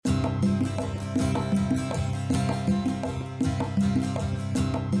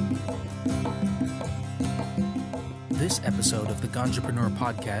This episode of the Ganjapreneur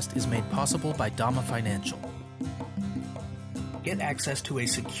podcast is made possible by Dama Financial. Get access to a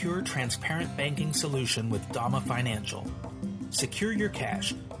secure, transparent banking solution with Dama Financial. Secure your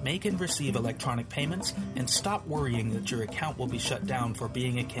cash, make and receive electronic payments, and stop worrying that your account will be shut down for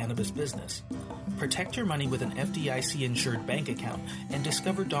being a cannabis business. Protect your money with an FDIC-insured bank account and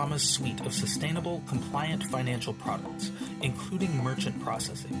discover Dama's suite of sustainable, compliant financial products, including merchant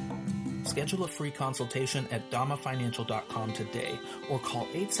processing. Schedule a free consultation at damafinancial.com today or call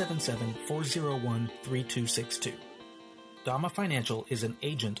 877-401-3262. Dama Financial is an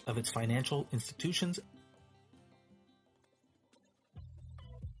agent of its financial institutions.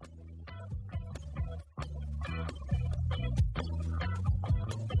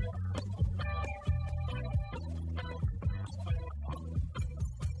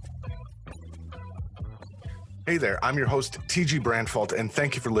 Hey there, I'm your host, TG Brandfault, and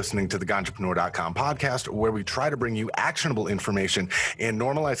thank you for listening to the Ganjapreneur.com podcast, where we try to bring you actionable information and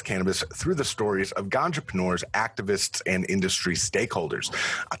normalize cannabis through the stories of ganjapreneurs, activists, and industry stakeholders.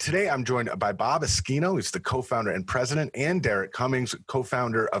 Today, I'm joined by Bob Eschino. He's the co-founder and president, and Derek Cumings,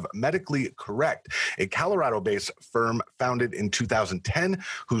 co-founder of Medically Correct, a Colorado-based firm founded in 2010,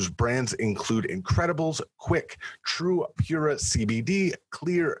 whose brands include Incredibles, Quick, True Pura CBD,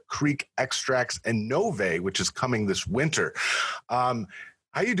 Clear Creek Extracts, and Nove, which is coming this winter. How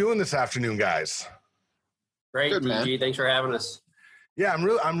you doing this afternoon, guys? Great, TG. Thanks for having us. Yeah,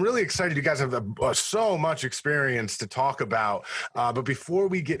 I'm really excited. You guys have so much experience to talk about. But before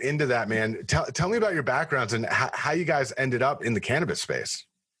we get into that, man, tell me about your backgrounds and how you guys ended up in the cannabis space.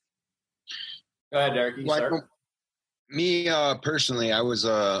 Go ahead, Derek. You start. Me personally, I was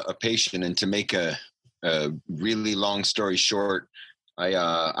a patient, and to make a really long story short,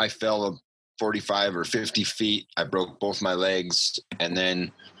 I fell 45 or 50 feet. I broke both my legs, and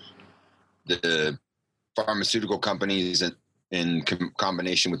then the pharmaceutical companies in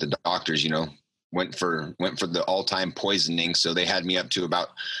combination with the doctors, went for the all-time poisoning. So they had me up to about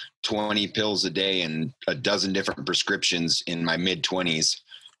 20 pills a day and a dozen different prescriptions in my mid-20s.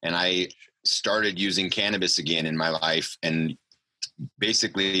 And I started using cannabis again in my life, and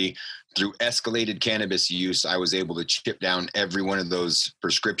basically through escalated cannabis use, I was able to chip down every one of those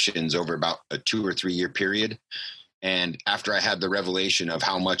prescriptions over about a 2 or 3 year period. And after I had the revelation of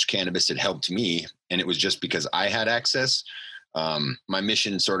how much cannabis had helped me, and it was just because I had access, my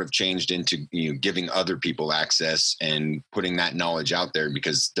mission sort of changed into giving other people access and putting that knowledge out there,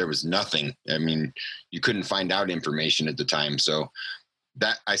 because there was nothing. I mean, you couldn't find out information at the time. So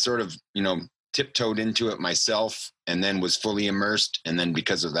that I sort of, tiptoed into it myself, and then was fully immersed. And then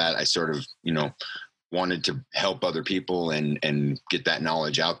because of that, I sort of, wanted to help other people and get that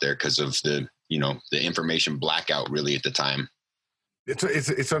knowledge out there because of the information blackout really at the time.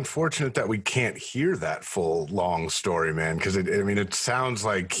 It's unfortunate that we can't hear that full long story, man. Because it sounds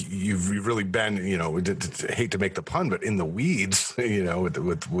like you've really been, hate to make the pun, but in the weeds,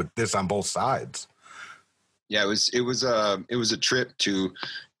 with this on both sides. Yeah, it was a trip to,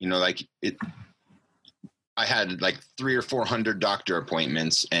 I had like 300 or 400 doctor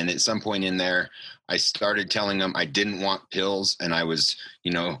appointments. And at some point in there, I started telling them I didn't want pills. And I was,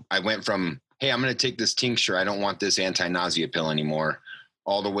 I went from, hey, I'm going to take this tincture. I don't want this anti-nausea pill anymore,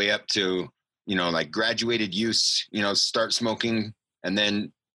 all the way up to, like graduated use, start smoking, and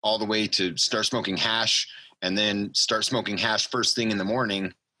then all the way to start smoking hash, and then start smoking hash first thing in the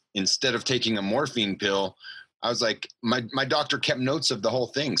morning instead of taking a morphine pill. I was like, my doctor kept notes of the whole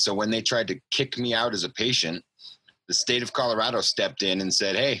thing. So when they tried to kick me out as a patient, the state of Colorado stepped in and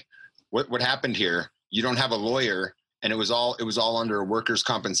said, hey, what happened here? You don't have a lawyer. And it was all under a workers'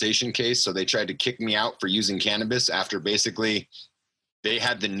 compensation case. So they tried to kick me out for using cannabis after basically they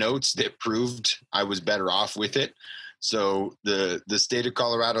had the notes that proved I was better off with it. So the state of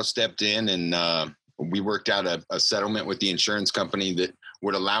Colorado stepped in, and we worked out a settlement with the insurance company that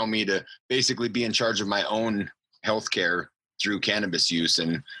would allow me to basically be in charge of my own healthcare through cannabis use.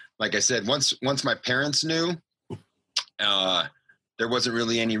 And like I said, once my parents knew, there wasn't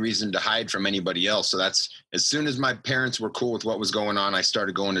really any reason to hide from anybody else. So that's, as soon as my parents were cool with what was going on, I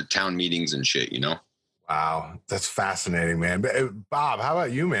started going to town meetings and shit, Wow. That's fascinating, man. Bob, how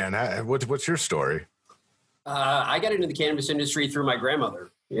about you, man? What's your story? I got into the cannabis industry through my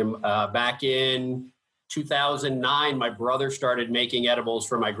grandmother. Back in 2009, my brother started making edibles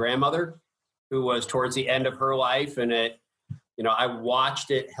for my grandmother, who was towards the end of her life. And I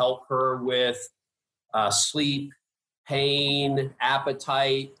watched it help her with sleep, pain,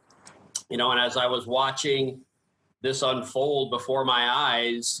 appetite, and as I was watching this unfold before my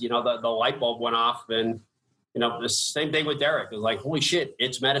eyes, the light bulb went off. And, the same thing with Derek. It was like, holy shit,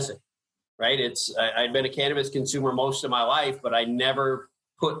 it's medicine, right? I'd been a cannabis consumer most of my life, but I never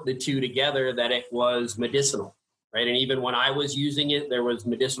put the two together that it was medicinal, right? And even when I was using it, there was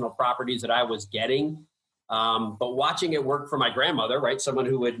medicinal properties that I was getting. But watching it work for my grandmother, right? Someone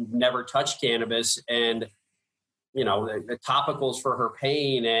who had never touched cannabis, and, you know, the topicals for her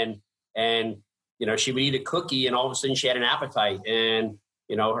pain, and, you know, she would eat a cookie and all of a sudden she had an appetite, and,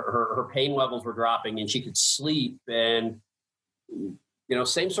 you know, her pain levels were dropping and she could sleep. And, you know,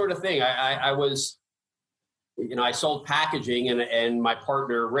 same sort of thing. I was, you know, I sold packaging, and my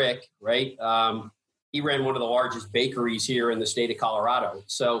partner, Rick, right? He ran one of the largest bakeries here in the state of Colorado.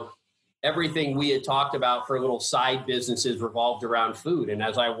 So everything we had talked about for little side businesses revolved around food. And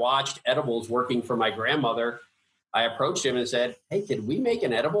as I watched edibles working for my grandmother, I approached him and said, "Hey, could we make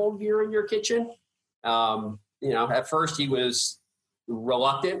an edible here in your kitchen?" You know, at first he was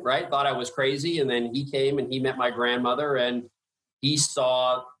reluctant, right? Thought I was crazy. And then he came and he met my grandmother, and he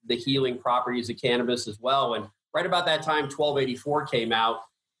saw the healing properties of cannabis as well. And right about that time, 1284 came out,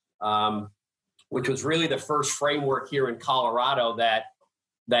 which was really the first framework here in Colorado that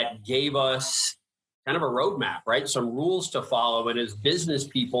gave us kind of a roadmap, right? Some rules to follow. And as business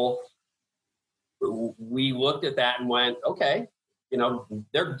people, we looked at that and went, okay, you know,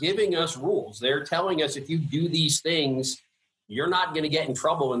 they're giving us rules. They're telling us if you do these things, you're not going to get in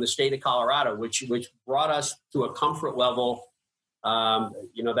trouble in the state of Colorado, which brought us to a comfort level,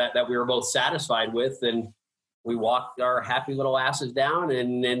 you know, that we were both satisfied with. And we walked our happy little asses down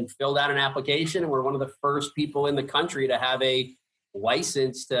and filled out an application. And we're one of the first people in the country to have a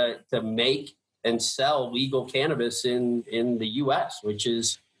license to make and sell legal cannabis in the U.S., which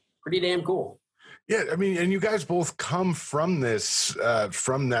is pretty damn cool. Yeah, I mean, and you guys both come from this,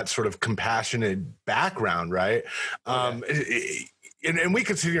 from that sort of compassionate background, right? Okay. And we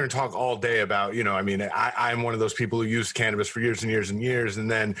could sit here and talk all day about, you know, I mean, I'm one of those people who used cannabis for years and years and years. And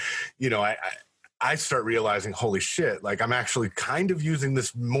then, you know, I start realizing, holy shit, like I'm actually kind of using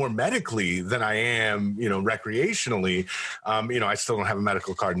this more medically than I am, you know, recreationally. You know, I still don't have a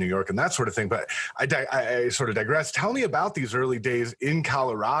medical card in New York and that sort of thing, but I sort of digress. Tell me about these early days in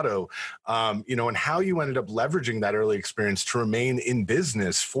Colorado, you know, and how you ended up leveraging that early experience to remain in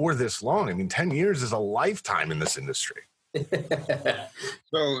business for this long. I mean, 10 years is a lifetime in this industry.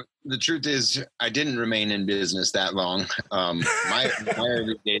 So the truth is, I didn't remain in business that long.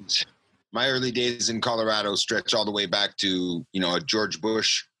 My early days in Colorado stretch all the way back to, you know, a George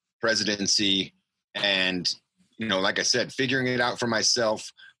Bush presidency. And, you know, like I said, figuring it out for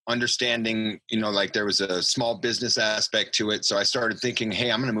myself, understanding, you know, like there was a small business aspect to it. So I started thinking,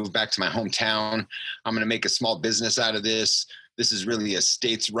 hey, I'm going to move back to my hometown. I'm going to make a small business out of this. This is really a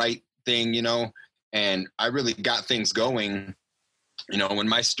states' right thing, you know, and I really got things going. You know, when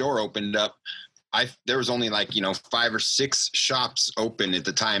my store opened up, there was only like, you know, 5 or 6 shops open at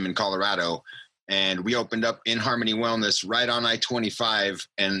the time in Colorado. And we opened up in Harmony Wellness right on I-25.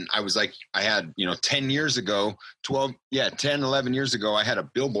 And I was like, I had, you know, 10, 11 years ago, I had a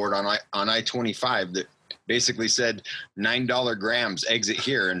billboard on I-25 that basically said $9 grams exit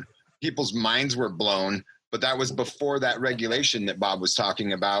here. And people's minds were blown, but that was before that regulation that Bob was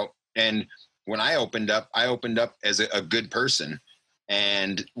talking about. And when I opened up as a good person,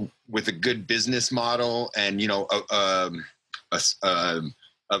 and with a good business model and, you know, a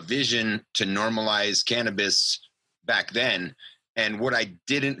vision to normalize cannabis back then. And what I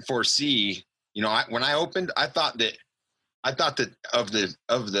didn't foresee, you know, when I opened, I thought that of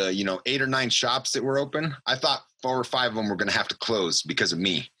the, you know, 8 or 9 shops that were open, I thought 4 or 5 of them were going to have to close because of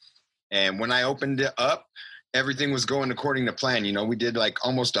me. And when I opened it up, everything was going according to plan. You know, we did like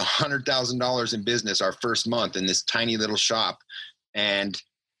almost $100,000 in business our first month in this tiny little shop. And,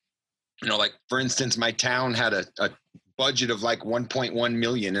 you know, like, for instance, my town had a budget of like 1.1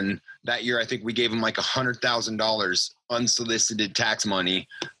 million. And that year, I think we gave them like $100,000 unsolicited tax money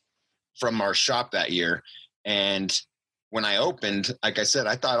from our shop that year. And when I opened, like I said,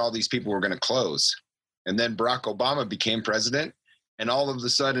 I thought all these people were going to close. And then Barack Obama became president. And all of a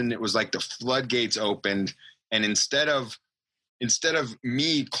sudden it was like the floodgates opened. And instead of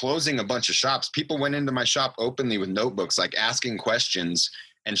me closing a bunch of shops, people went into my shop openly with notebooks, like asking questions,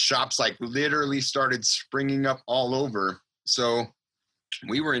 and shops like literally started springing up all over. So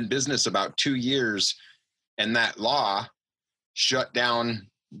we were in business about 2 years, and that law shut down,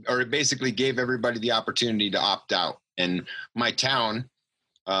 or it basically gave everybody the opportunity to opt out. And my town,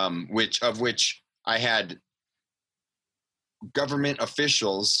 which I had government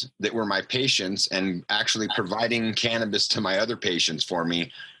officials that were my patients and actually providing cannabis to my other patients for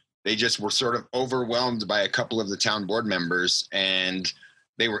me, they just were sort of overwhelmed by a couple of the town board members, and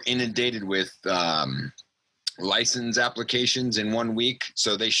they were inundated with license applications in 1 week.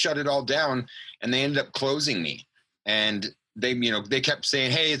 So they shut it all down and they ended up closing me. And they kept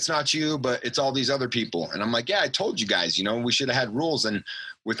saying, hey, it's not you, but it's all these other people. And I'm like, yeah, I told you guys, we should have had rules. And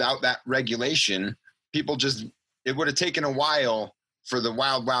without that regulation, it would have taken a while for the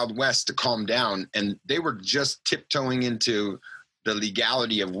wild, wild west to calm down. And they were just tiptoeing into the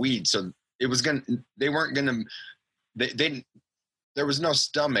legality of weed. So there was no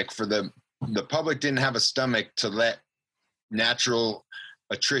stomach for the public didn't have a stomach to let natural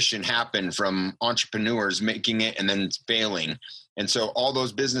attrition happen from entrepreneurs making it and then failing. And so all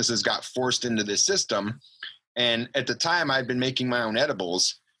those businesses got forced into this system. And at the time I'd been making my own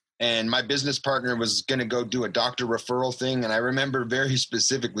edibles, and my business partner was going to go do a doctor referral thing. And I remember very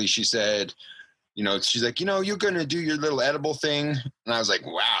specifically, she said, she's like, you're going to do your little edible thing. And I was like,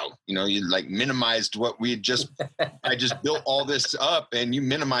 wow, you like minimized what I just built all this up and you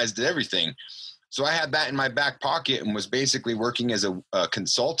minimized everything. So I had that in my back pocket and was basically working as a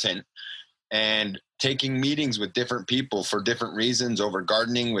consultant and taking meetings with different people for different reasons over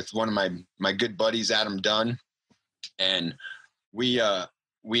gardening with one of my good buddies, Adam Dunn. And we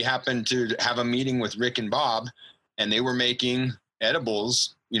happened to have a meeting with Rick and Bob, and they were making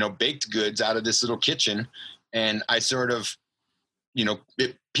edibles, baked goods out of this little kitchen. And I sort of,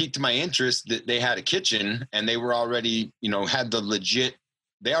 it piqued my interest that they had a kitchen and they were already,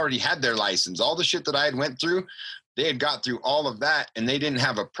 they already had their license. All the shit that I had went through, they had got through all of that, and they didn't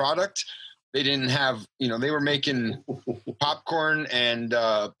have a product. They didn't have, they were making popcorn and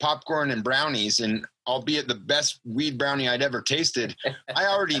brownies, and albeit the best weed brownie I'd ever tasted, I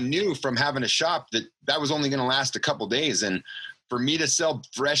already knew from having a shop that was only going to last a couple days. And for me to sell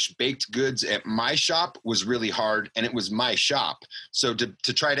fresh baked goods at my shop was really hard, and it was my shop. So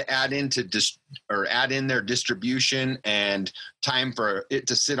to try to add in their distribution and time for it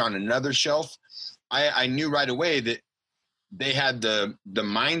to sit on another shelf, I knew right away that they had the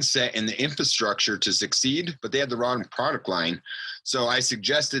mindset and the infrastructure to succeed, but they had the wrong product line. So I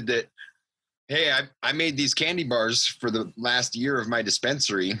suggested that, hey, I made these candy bars for the last year of my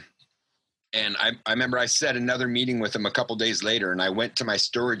dispensary. And I remember I set another meeting with them a couple days later, and I went to my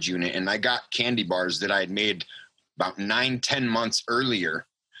storage unit and I got candy bars that I had made about 9-10 months earlier.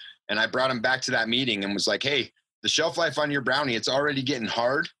 And I brought them back to that meeting and was like, hey, the shelf life on your brownie, it's already getting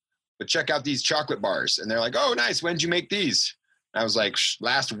hard, but check out these chocolate bars. And they're like, oh, nice. When'd you make these? And I was like,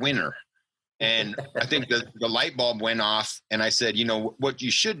 last winter. And I think the light bulb went off, and I said, what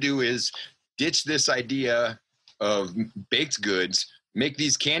you should do is ditch this idea of baked goods, make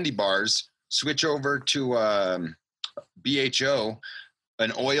these candy bars, switch over to BHO,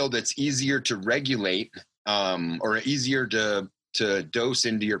 an oil that's easier to regulate or easier to dose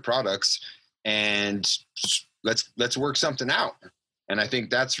into your products, and let's work something out. And I think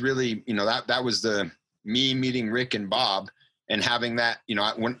that's really, that was me meeting Rick and Bob and having that,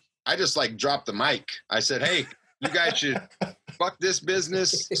 when I just dropped the mic, I said, hey, you guys should fuck this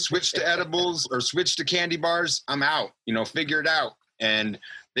business, switch to edibles or switch to candy bars. I'm out, figure it out. And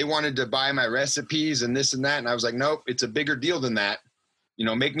they wanted to buy my recipes and this and that. And I was like, nope, it's a bigger deal than that.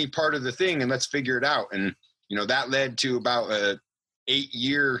 Make me part of the thing and let's figure it out. And, that led to about a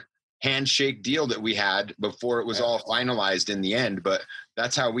 8-year handshake deal that we had before it was all finalized in the end. But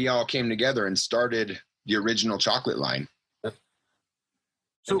that's how we all came together and started the original chocolate line.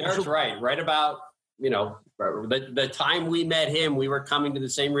 So Derek's right about, the time we met him, we were coming to the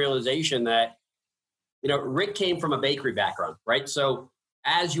same realization that, Rick came from a bakery background, right? So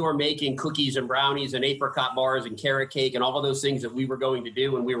as you're making cookies and brownies and apricot bars and carrot cake and all of those things that we were going to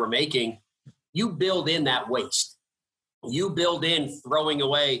do when we were making, you build in that waste. You build in throwing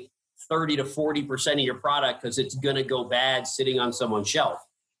away 30 to 40% of your product because it's going to go bad sitting on someone's shelf.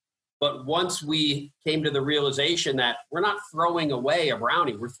 But once we came to the realization that we're not throwing away a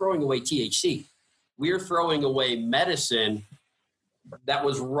brownie, we're throwing away THC. We're throwing away medicine. That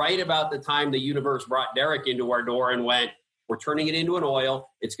was right about the time the universe brought Derek into our door and went, we're turning it into an oil.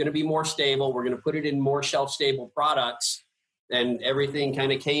 It's going to be more stable. We're going to put it in more shelf-stable products. And everything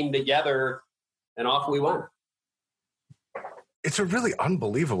kind of came together, and off we went. It's a really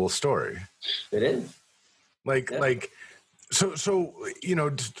unbelievable story. It is. So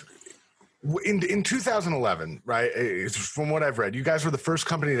in 2011, right, from what I've read, you guys were the first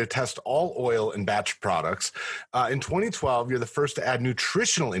company to test all oil and batch products. In 2012, you're the first to add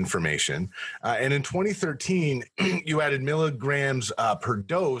nutritional information. And in 2013, you added milligrams per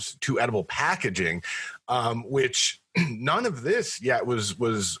dose to edible packaging, which none of this yet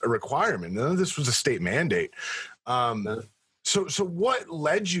was a requirement. None of this was a state mandate. So what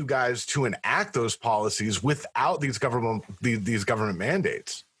led you guys to enact those policies without these government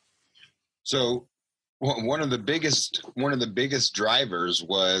mandates? So one of the biggest drivers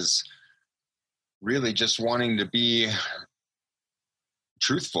was really just wanting to be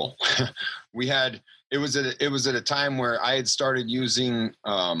truthful. It was at a time where I had started using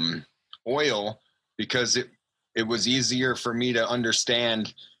oil because it was easier for me to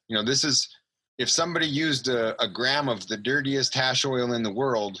understand, this is, if somebody used a gram of the dirtiest hash oil in the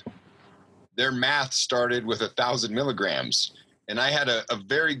world, their math started with 1,000 milligrams. And I had a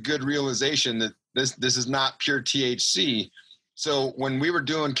very good realization that this is not pure THC. So when we were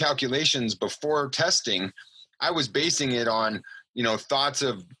doing calculations before testing, I was basing it on, thoughts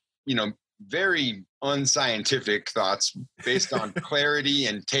of, very unscientific thoughts based on clarity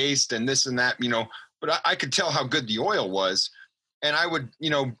and taste and this and that, but I could tell how good the oil was. And I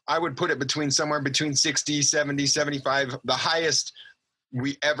would put it somewhere between 60, 70, 75. The highest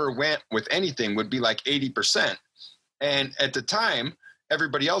we ever went with anything would be like 80%. And at the time,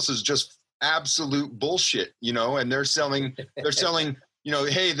 everybody else is just absolute bullshit, and they're selling,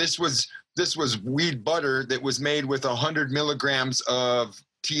 hey, this was weed butter that was made with 100 milligrams of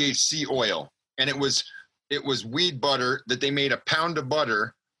THC oil. And it was weed butter that they made a pound of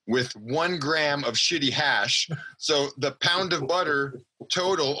butter with 1 gram of shitty hash. So the pound of butter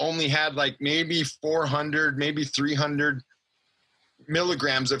total only had like maybe 400, maybe 300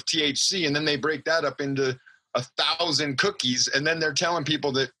 milligrams of THC. And then they break that up into 1,000 cookies. And then they're telling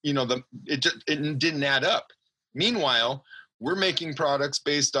people that, it didn't add up. Meanwhile, we're making products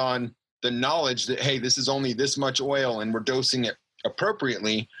based on the knowledge that, hey, this is only this much oil and we're dosing it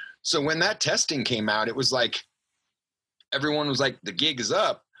appropriately. So when that testing came out, it was like, everyone was like, the gig is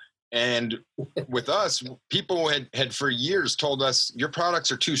up. And with us, people had for years told us, your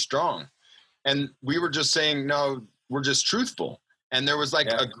products are too strong. And we were just saying, no, we're just truthful. And there was like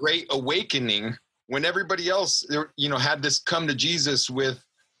a great awakening when everybody else, had this come to Jesus with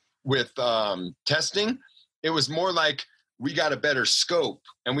testing. It was more like we got a better scope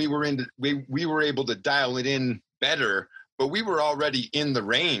and we were able to dial it in better, but we were already in the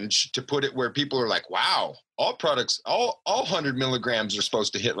range to put it where people are like, wow, all products, all 100 milligrams are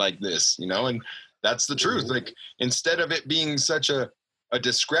supposed to hit like this, and that's the truth. Like, instead of it being such a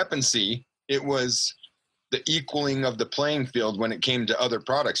discrepancy, it was the equaling of the playing field when it came to other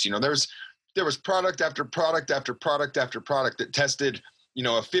products. There was product after product after product after product that tested,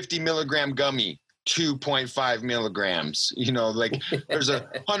 a 50 milligram gummy, 2.5 milligrams, like there's a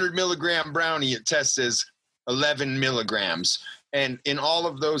 100 milligram brownie, it tests as 11 milligrams. And in all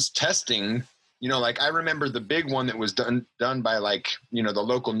of those testing, like I remember the big one that was done by like, the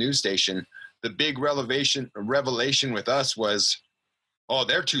local news station. The big revelation with us was, oh,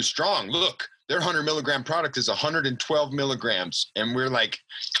 they're too strong. Look, their 100 milligram product is 112 milligrams. And we're like,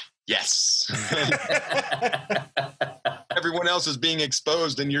 yes. Everyone else is being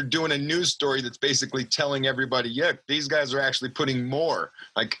exposed and you're doing a news story that's basically telling everybody, yeah, these guys are actually putting more.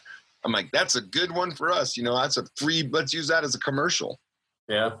 Like, I'm like, that's a good one for us. That's a free, let's use that as a commercial.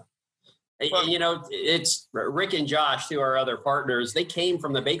 Yeah. Well, it's Rick and Josh, two our other partners, they came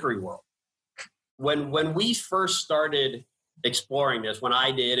from the bakery world. When we first started exploring this, when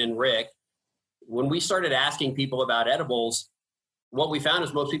I did and Rick, when we started asking people about edibles, what we found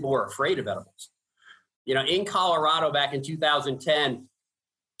is most people were afraid of edibles. In Colorado back in 2010,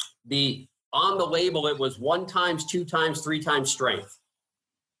 on the label, it was 1 times, 2 times, 3 times strength.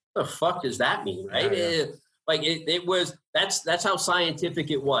 What the fuck does that mean, right? Yeah. It was, that's how scientific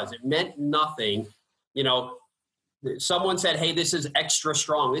it was. It meant nothing. Someone said, hey, this is extra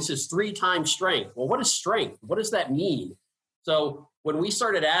strong. This is 3 times strength. Well, what is strength? What does that mean? So when we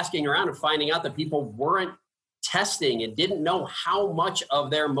started asking around and finding out that people weren't testing and didn't know how much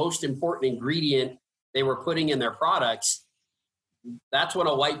of their most important ingredient they were putting in their products, that's when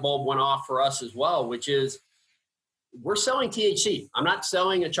a light bulb went off for us as well, which is, we're selling THC. I'm not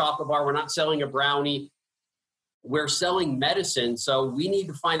selling a chocolate bar. We're not selling a brownie. We're selling medicine. So we need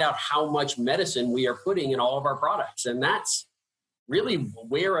to find out how much medicine we are putting in all of our products. And that's really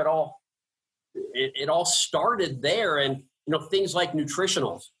where it all started there. And, things like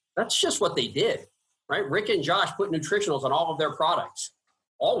nutritionals, that's just what they did, right? Rick and Josh put nutritionals on all of their products,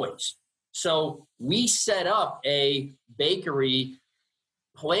 always. So we set up a bakery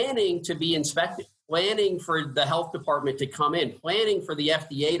planning to be inspected, planning for the health department to come in, planning for the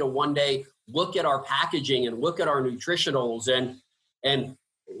FDA to one day look at our packaging and look at our nutritionals and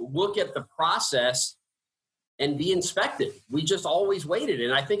look at the process and be inspected. We just always waited.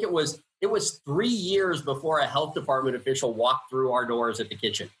 And I think it was 3 years before a health department official walked through our doors at the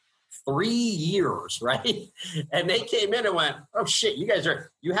kitchen. 3 years, right? And they came in and went, oh shit, you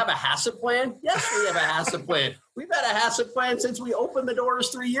have a HACCP plan? Yes, we have a HACCP plan. We've had a HACCP plan since we opened the doors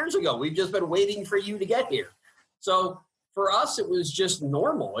 3 years ago. We've just been waiting for you to get here. So for us, it was just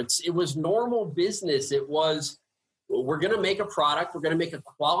normal. It was normal business. It was, we're going to make a product. We're going to make a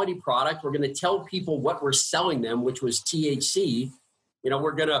quality product. We're going to tell people what we're selling them, which was THC.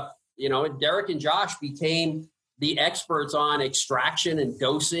 We're going to, Derek and Josh became the experts on extraction and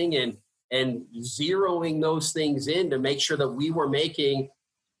dosing and zeroing those things in to make sure that we were making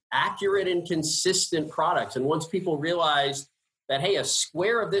accurate and consistent products. And once people realized that, hey, a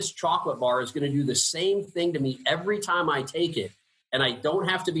square of this chocolate bar is going to do the same thing to me every time I take it, and I don't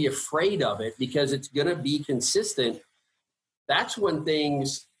have to be afraid of it because it's going to be consistent, that's when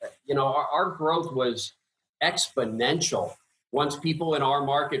things, our growth was exponential. Once people in our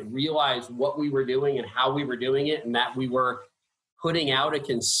market realized what we were doing and how we were doing it, and that we were putting out a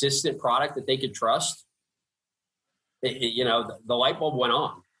consistent product that they could trust, the light bulb went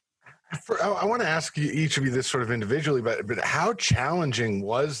on. I want to ask you, each of you, this sort of individually, but how challenging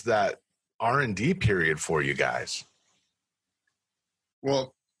was that R&D period for you guys?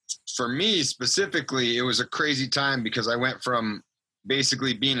 Well, for me specifically, it was a crazy time because I went from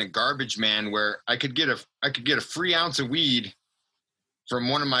basically being a garbage man where I could get a free ounce of weed from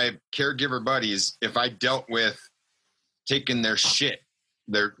one of my caregiver buddies if I dealt with taking their shit,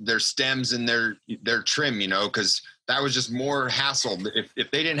 their stems and their trim, because that was just more hassle.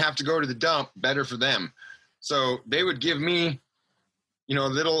 If they didn't have to go to the dump, better for them. So they would give me, a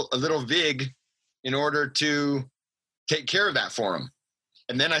little vig in order to take care of that for them.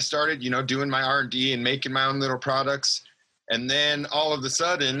 And then I started, doing my R&D and making my own little products. And then all of a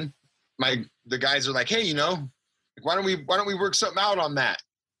sudden, the guys are like, hey, why don't we work something out on that?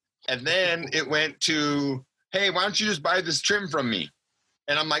 And then it went to, hey, why don't you just buy this trim from me?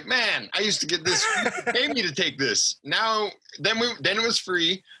 And I'm like, man, I used to get this. You pay me to take this. Now, then it was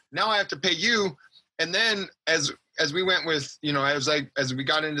free. Now I have to pay you. And then as we went with, as we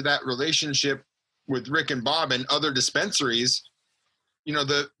got into that relationship with Rick and Bob and other dispensaries,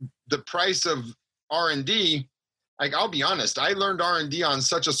 the price of R&D, like, I'll be honest, I learned R&D on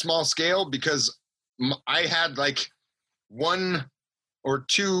such a small scale because I had like 1 or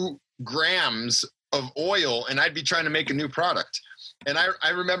 2 grams of oil and I'd be trying to make a new product. And I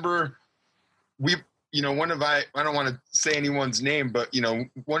remember I don't want to say anyone's name, but,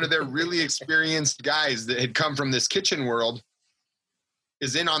 one of their really experienced guys that had come from this kitchen world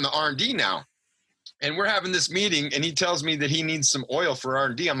is in on the R&D now. And we're having this meeting and he tells me that he needs some oil for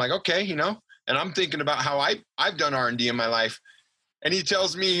R&D. I'm like, okay, and I'm thinking about how I've done R&D in my life. And he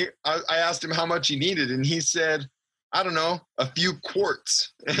tells me, I asked him how much he needed. And he said, I don't know, a few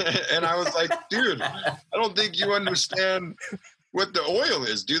quarts. And I was like, dude, I don't think you understand what the oil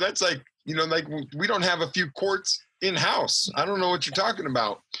is, dude. That's like, like we don't have a few quarts in house. I don't know what you're talking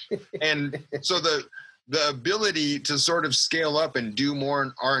about. And so the ability to sort of scale up and do more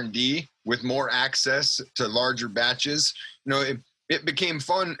in R&D with more access to larger batches, it became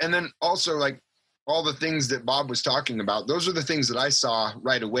fun. And then also like all the things that Bob was talking about, those are the things that I saw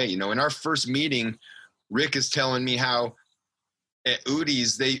right away. In our first meeting, Rick is telling me how at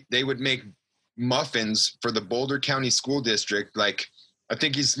Udi's, they would make muffins for the Boulder County School District. Like, I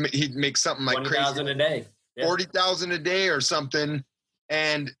think he'd make something like 20,000 a day, 40,000 a day or something.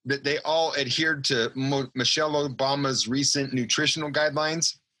 And that they all adhered to Michelle Obama's recent nutritional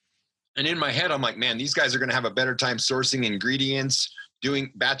guidelines. And in my head, I'm like, man, these guys are going to have a better time sourcing ingredients,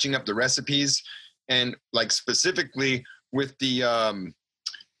 batching up the recipes. And like specifically with the,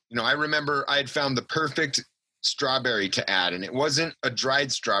 I remember I had found the perfect strawberry to add, and it wasn't a dried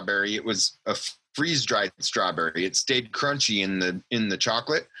strawberry. It was a freeze-dried strawberry. It stayed crunchy in the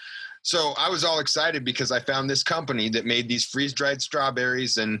chocolate. So I was all excited because I found this company that made these freeze-dried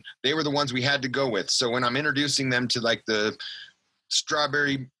strawberries, and they were the ones we had to go with. So when I'm introducing them to like the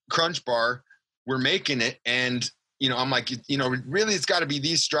strawberry crunch bar, we're making it. And, I'm like, really, it's got to be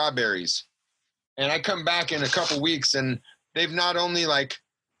these strawberries. And I come back in a couple weeks and they've not only like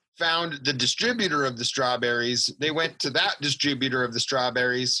found the distributor of the strawberries, they went to that distributor of the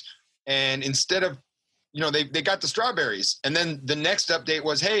strawberries. And instead of, they got the strawberries. And then the next update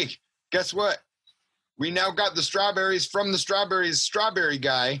was, hey, guess what? We now got the strawberries from the strawberry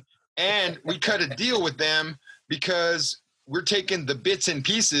guy. And we cut a deal with them because we're taking the bits and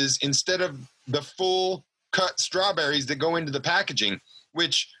pieces instead of the full cut strawberries that go into the packaging,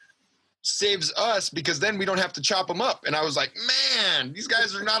 which saves us because then we don't have to chop them up. And I was like, man, these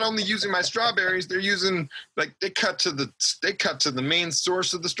guys are not only using my strawberries, they're using like they cut to the main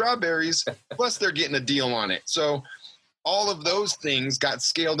source of the strawberries, plus they're getting a deal on it. So all of those things got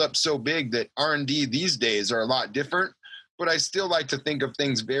scaled up so big that R&D these days are a lot different, but I still like to think of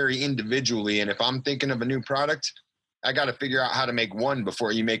things very individually. And if I'm thinking of a new product, I got to figure out how to make one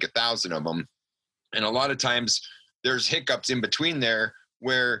before you make 1,000 of them. And a lot of times there's hiccups in between there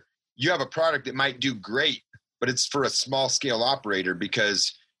where you have a product that might do great, but it's for a small scale operator,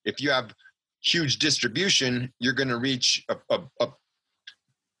 because if you have huge distribution, you're going to reach a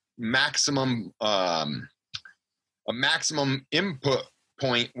maximum input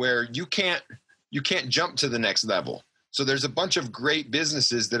point where you can't jump to the next level. So there's a bunch of great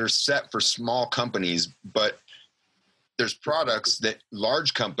businesses that are set for small companies, but there's products that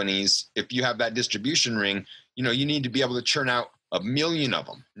large companies, if you have that distribution ring, you know, you need to be able to churn out 1 million of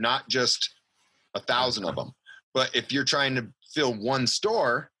them, not just 1,000 of them. But if you're trying to fill one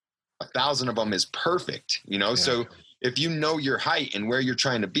store, 1,000 of them is perfect, you know? Yeah. So if you know your height and where you're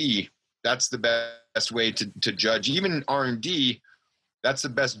trying to be, that's the best way to judge. Even R&D, that's the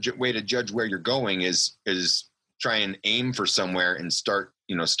best way to judge where you're going is try and aim for somewhere and start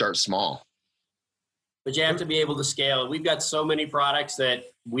small. But you have to be able to scale. We've got so many products that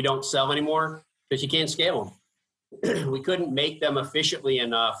we don't sell anymore because you can't scale them. We couldn't make them efficiently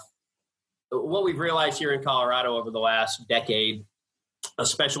enough. What we've realized here in Colorado over the last decade,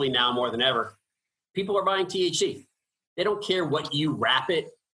 especially now more than ever, people are buying THC. They don't care what you wrap it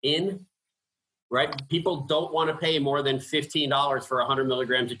in, right? People don't want to pay more than $15 for 100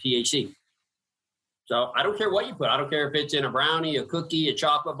 milligrams of THC. So I don't care what you put. I don't care if it's in a brownie, a cookie, a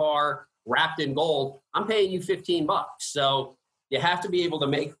chocolate bar, wrapped in gold. I'm paying you $15. So you have to be able to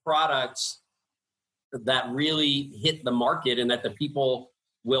make products that really hit the market and that the people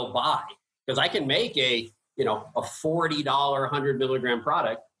will buy. Because I can make a $40 100 milligram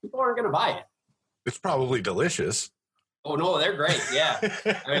product. People aren't going to buy it. It's probably delicious. Oh no, they're great. Yeah.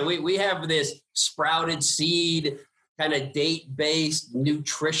 I mean, we have this sprouted seed kind of date-based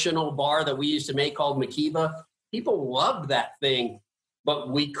nutritional bar that we used to make called Makiba. People loved that thing, but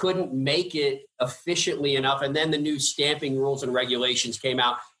we couldn't make it efficiently enough. And then the new stamping rules and regulations came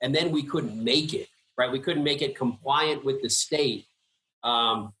out, and then we couldn't make it, right? We couldn't make it compliant with the state.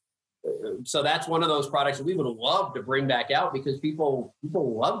 So that's one of those products that we would love to bring back out because people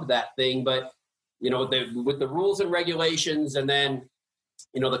loved that thing. But, with the rules and regulations and then,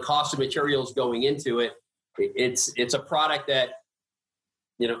 the cost of materials going into it, it's a product that,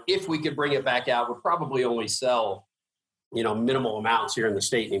 if we could bring it back out, would probably only sell, minimal amounts here in the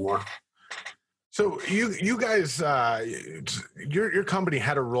state anymore. So you guys, your company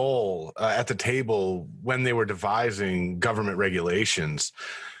had a role at the table when they were devising government regulations.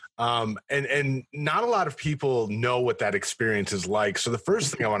 And not a lot of people know what that experience is like. So the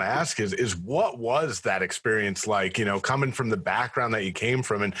first thing I want to ask is what was that experience like, coming from the background that you came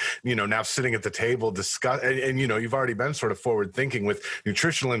from and, now sitting at the table, discuss, and you've already been sort of forward thinking with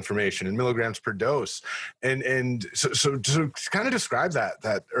nutritional information and milligrams per dose. And so kind of describe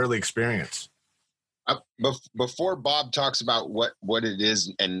that early experience. Before Bob talks about what it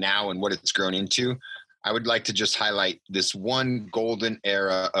is and now and what it's grown into, I would like to just highlight this one golden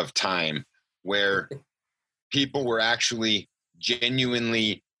era of time where people were actually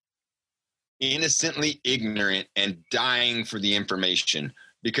genuinely, innocently ignorant and dying for the information.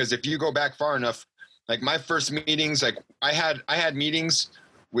 Because if you go back far enough, like my first meetings, like I had meetings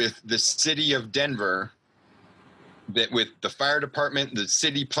with the city of Denver, that with the fire department, the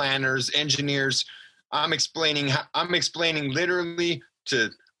city planners, engineers. I'm explaining literally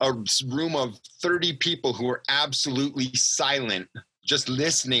to a room of 30 people who are absolutely silent, just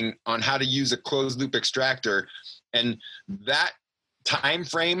listening on how to use a closed loop extractor. And that time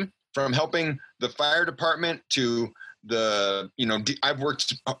frame from helping the fire department to I've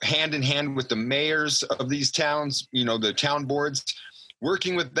worked hand in hand with the mayors of these towns, the town boards,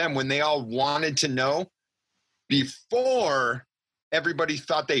 working with them when they all wanted to know before everybody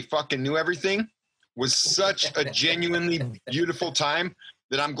thought they fucking knew everything, was such a genuinely beautiful time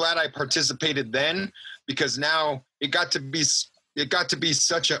that I'm glad I participated then, because now it got to be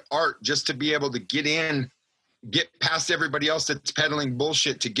such an art just to be able to get past everybody else that's peddling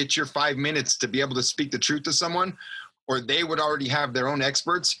bullshit to get your 5 minutes to be able to speak the truth to someone, or they would already have their own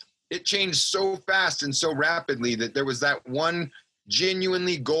experts. It changed so fast and so rapidly that there was that one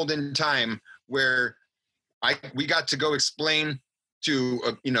genuinely golden time where we got to go explain to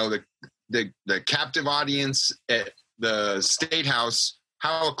the captive audience at the State House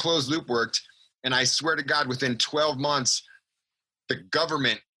how a closed loop worked. And I swear to God, within 12 months, the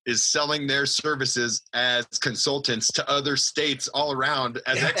government is selling their services as consultants to other states all around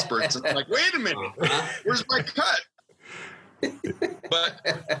as experts. And I'm like, wait a minute, where's my cut? But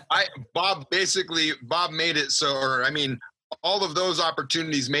Bob made it so, all of those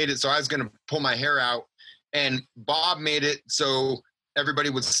opportunities made it so I was going to pull my hair out, and Bob made it so everybody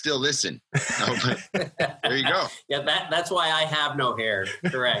would still listen. There you go. Yeah, that's why I have no hair.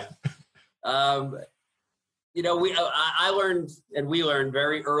 Correct. I learned, and we learned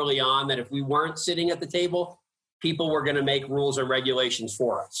very early on, that if we weren't sitting at the table, people were going to make rules and regulations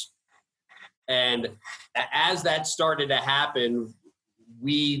for us. And as that started to happen,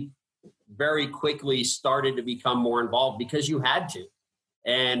 we very quickly started to become more involved because you had to.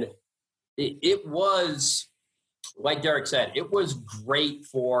 And it was, like Derek said, it was great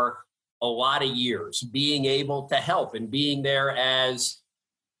for a lot of years being able to help and being there as,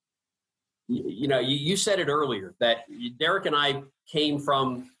 you said it earlier, that Derek and I came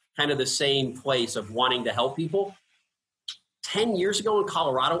from kind of the same place of wanting to help people. 10 years ago in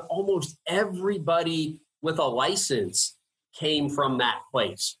Colorado, almost everybody with a license came from that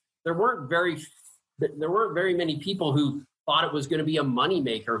place. There weren't very many people who thought it was going to be a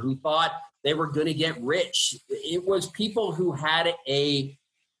moneymaker, who thought they were going to get rich. It was people who had a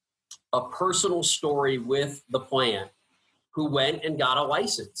personal story with the plant who went and got a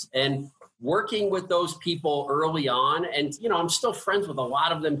license. And working with those people early on, and I'm still friends with a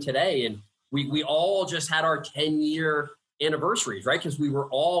lot of them today, and we all just had our 10-year anniversaries, right? Because we were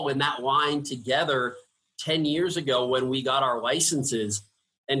all in that line together 10 years ago when we got our licenses.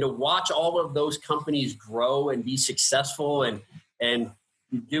 And to watch all of those companies grow and be successful and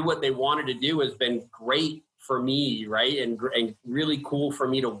do what they wanted to do has been great for me, right? And really cool for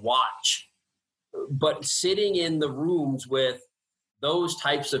me to watch. But sitting in the rooms with those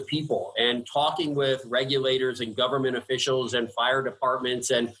types of people and talking with regulators and government officials and fire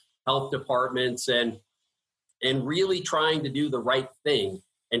departments and health departments and really trying to do the right thing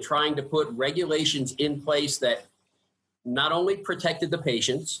and trying to put regulations in place that not only protected the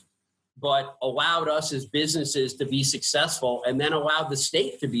patients, but allowed us as businesses to be successful, and then allowed the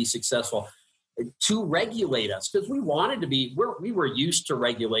state to be successful, to regulate us. Because we wanted to be, we were used to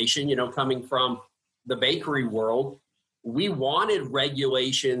regulation, coming from the bakery world. We wanted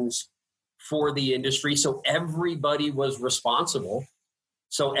regulations for the industry so everybody was responsible.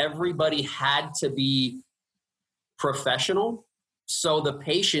 So everybody had to be professional so the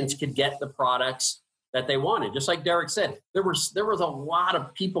patients could get the products that they wanted. Just like Derek said, there was a lot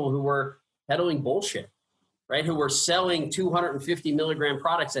of people who were peddling bullshit, right? Who were selling 250 milligram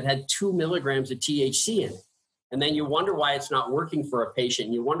products that had 2 milligrams of THC in it. And then you wonder why it's not working for a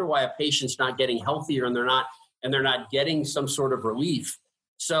patient. You wonder why a patient's not getting healthier and they're not getting some sort of relief.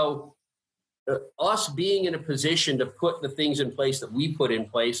 So us being in a position to put the things in place that we put in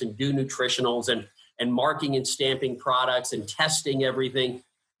place and do nutritionals and marking and stamping products and testing everything,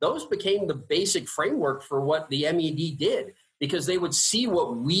 those became the basic framework for what the MED did, because they would see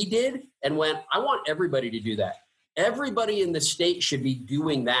what we did and went, I want everybody to do that. Everybody in the state should be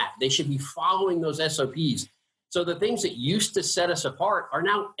doing that. They should be following those SOPs. So the things that used to set us apart are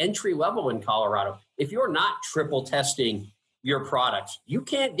now entry level in Colorado. If you're not triple testing your products, you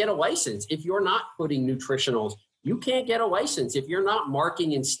can't get a license. If you're not putting nutritionals, you can't get a license. If you're not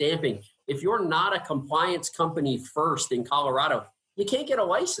marking and stamping, if you're not a compliance company first in Colorado, you can't get a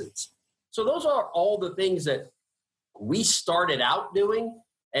license. So those are all the things that we started out doing.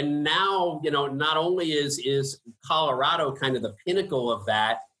 And now, not only is Colorado kind of the pinnacle of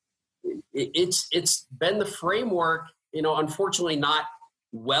that, it's been the framework, unfortunately not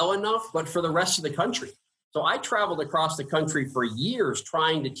well enough, but for the rest of the country. So I traveled across the country for years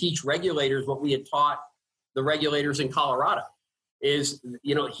trying to teach regulators what we had taught the regulators in Colorado is,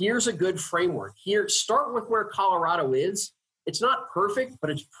 here's a good framework. Here, start with where Colorado is. It's not perfect, but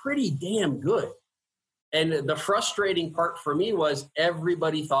it's pretty damn good. And the frustrating part for me was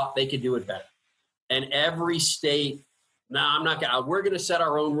everybody thought they could do it better. And every state, we're going to set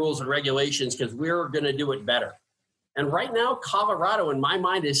our own rules and regulations because we're going to do it better. And right now, Colorado, in my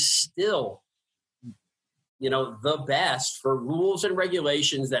mind, is still, the best for rules and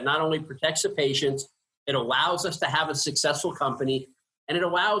regulations that not only protects the patients, it allows us to have a successful company, and it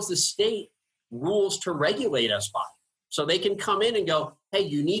allows the state rules to regulate us by. So they can come in and go, hey,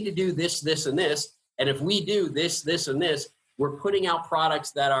 you need to do this, this, and this. And if we do this, this, and this, we're putting out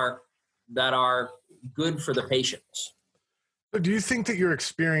products that are good for the patients. Do you think that your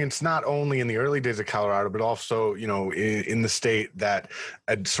experience, not only in the early days of Colorado, but also, in the state that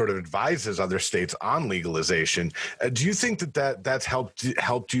sort of advises other states on legalization, do you think that's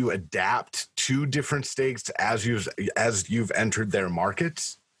helped you adapt to different states as you've entered their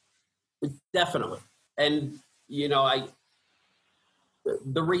markets? Definitely. And,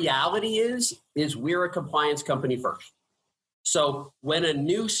 the reality is we're a compliance company first. So when a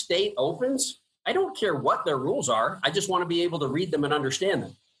new state opens, I don't care what their rules are. I just want to be able to read them and understand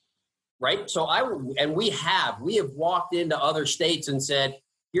them. Right. So we have walked into other states and said,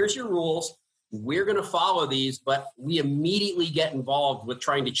 here's your rules. We're going to follow these, but we immediately get involved with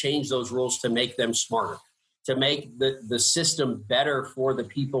trying to change those rules to make them smarter, to make the system better for the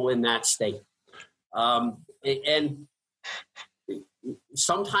people in that state. And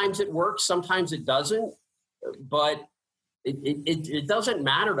sometimes it works, sometimes it doesn't, but it doesn't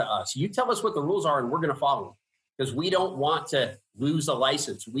matter to us. You tell us what the rules are and we're going to follow them, because we don't want to lose a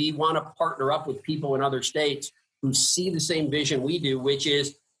license. We want to partner up with people in other states who see the same vision we do, which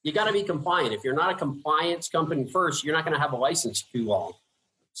is you got to be compliant. If you're not a compliance company first, you're not going to have a license too long.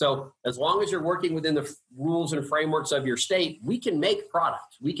 So as long as you're working within the rules and frameworks of your state, we can make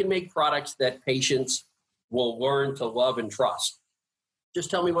products. We can make products that patients will learn to love and trust.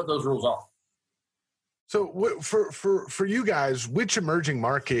 Just tell me what those rules are. So for you guys, which emerging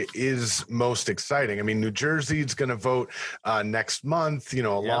market is most exciting? I mean, New Jersey's going to vote next month,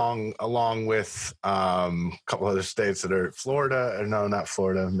 along with a couple other states that are Florida. Or no, not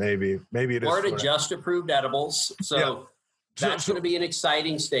Florida. Maybe it is. Florida just approved edibles. So that's going to be an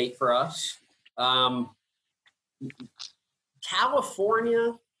exciting state for us.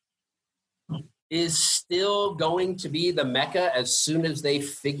 California is still going to be the Mecca as soon as they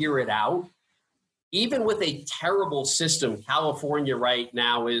figure it out. Even with a terrible system, California right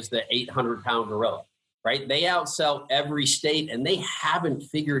now is the 800-pound gorilla, right? They outsell every state, and they haven't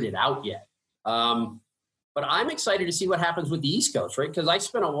figured it out yet. But I'm excited to see what happens with the East Coast, right? Because I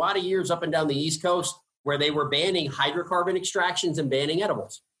spent a lot of years up and down the East Coast where they were banning hydrocarbon extractions and banning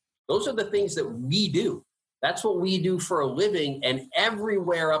edibles. Those are the things that we do. That's what we do for a living. And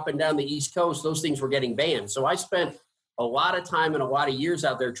everywhere up and down the East Coast, those things were getting banned. So I spent a lot of time and a lot of years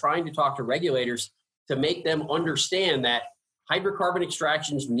out there trying to talk to regulators to make them understand that hydrocarbon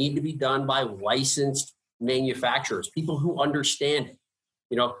extractions need to be done by licensed manufacturers, people who understand it.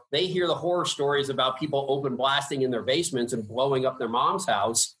 They hear the horror stories about people open blasting in their basements and blowing up their mom's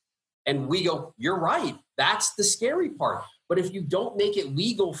house. And we go, you're right. That's the scary part. But if you don't make it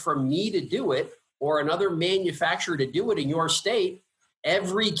legal for me to do it or another manufacturer to do it in your state,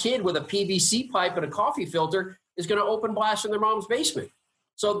 every kid with a PVC pipe and a coffee filter is going to open blast in their mom's basement.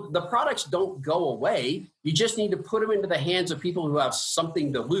 So the products don't go away. You just need to put them into the hands of people who have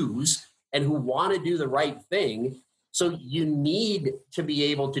something to lose and who want to do the right thing. So you need to be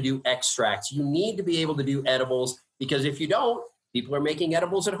able to do extracts. You need to be able to do edibles, because if you don't, people are making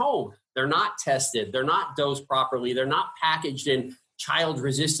edibles at home. They're not tested. They're not dosed properly. They're not packaged in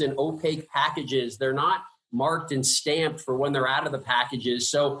child-resistant, opaque packages. They're not marked and stamped for when they're out of the packages.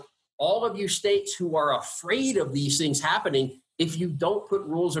 So all of you states who are afraid of these things happening, if you don't put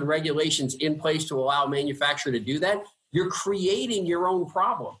rules and regulations in place to allow a manufacturer to do that, you're creating your own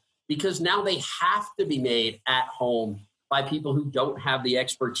problem, because now they have to be made at home by people who don't have the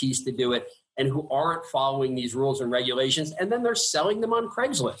expertise to do it and who aren't following these rules and regulations. And then they're selling them on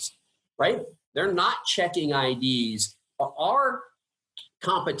Craigslist, right? They're not checking IDs. Our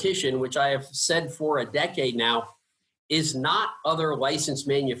competition, which I have said for a decade now, is not other licensed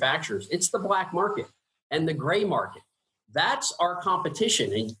manufacturers. It's the black market and the gray market. That's our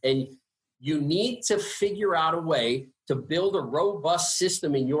competition. And you need to figure out a way to build a robust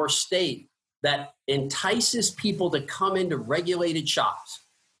system in your state that entices people to come into regulated shops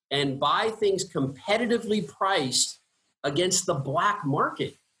and buy things competitively priced against the black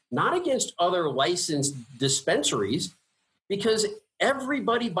market, not against other licensed dispensaries, because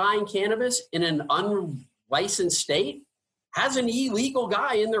everybody buying cannabis in an unlicensed state has an illegal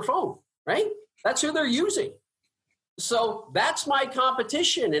guy in their phone, right? That's who they're using. So that's my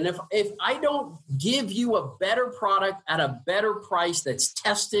competition. And if I don't give you a better product at a better price that's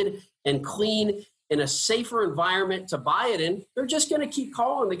tested and clean in a safer environment to buy it in, they're just going to keep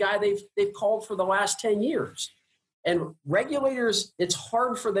calling the guy they've called for the last 10 years. And regulators, it's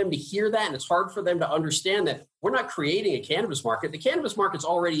hard for them to hear that, and it's hard for them to understand that we're not creating a cannabis market. The cannabis market's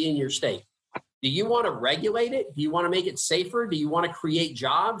already in your state. Do you want to regulate it? Do you want to make it safer? Do you want to create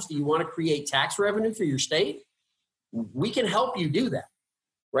jobs? Do you want to create tax revenue for your state? We can help you do that,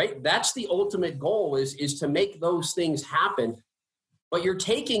 right? That's the ultimate goal, is to make those things happen. But you're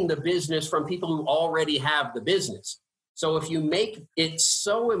taking the business from people who already have the business. So if you make it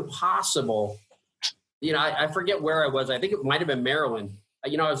so impossible, I forget where I was. I think it might have been Maryland. I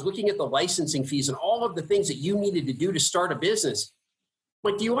was looking at the licensing fees and all of the things that you needed to do to start a business.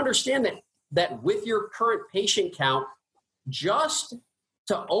 Like, do you understand that with your current patient count, just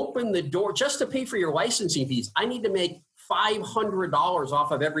to open the door, just to pay for your licensing fees, I need to make $500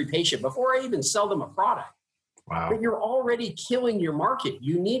 off of every patient before I even sell them a product. Wow. But you're already killing your market.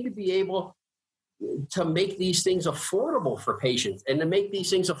 You need to be able to make these things affordable for patients and to make these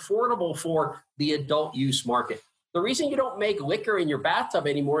things affordable for the adult use market. The reason you don't make liquor in your bathtub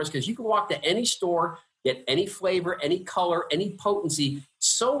anymore is because you can walk to any store, get any flavor, any color, any potency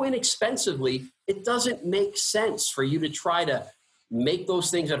so inexpensively, it doesn't make sense for you to try to make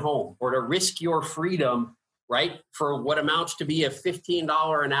those things at home or to risk your freedom, right, for what amounts to be a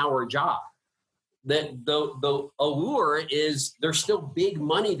 $15 an hour job. The allure is there's still big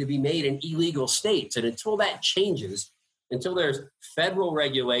money to be made in illegal states. And until that changes, until there's federal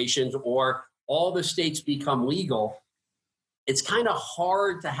regulations or all the states become legal, it's kind of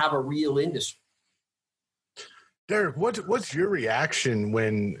hard to have a real industry. Derek, what's your reaction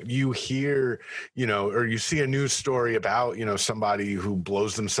when you hear, or you see a news story about, somebody who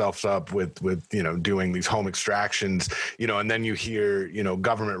blows themselves up with, doing these home extractions, and then you hear,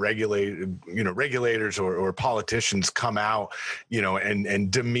 government regulators or politicians come out,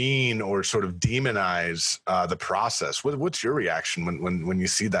 and demean or sort of demonize the process. What's your reaction when you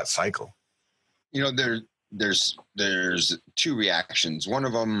see that cycle? There's two reactions. One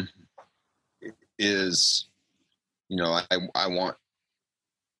of them is, I want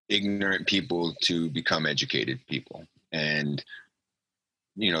ignorant people to become educated people. And,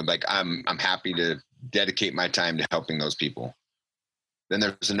 I'm happy to dedicate my time to helping those people. Then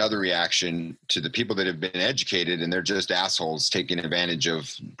there's another reaction to the people that have been educated and they're just assholes taking advantage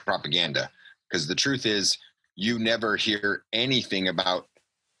of propaganda. Because the truth is, you never hear anything about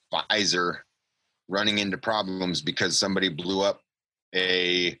Pfizer running into problems because somebody blew up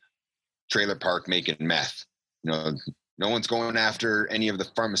a trailer park making meth. No one's going after any of the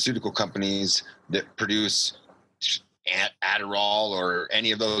pharmaceutical companies that produce Adderall or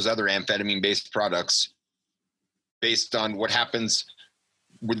any of those other amphetamine-based products based on what happens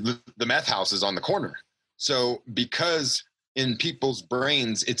with the meth houses on the corner. So because in people's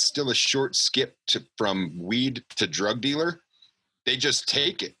brains, it's still a short skip from weed to drug dealer, they just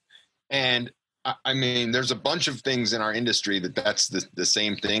take it. And I mean, there's a bunch of things in our industry that's the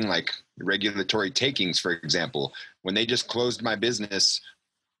same thing, like regulatory takings, for example. When they just closed my business,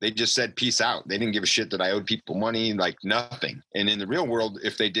 they just said, peace out. They didn't give a shit that I owed people money, like nothing. And in the real world,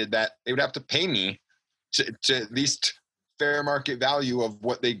 if they did that, they would have to pay me to at least fair market value of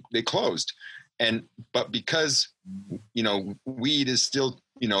what they closed. But because, weed is still,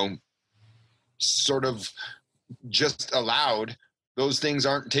 sort of just allowed, those things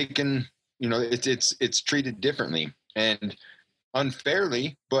aren't taken. It's treated differently and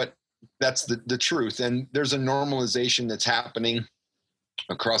unfairly, but that's the truth. And there's a normalization that's happening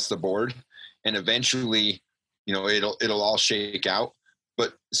across the board, and eventually, it'll all shake out.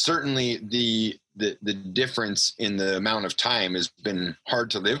 But certainly the difference in the amount of time has been hard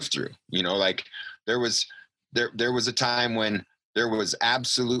to live through. Like there was a time when there was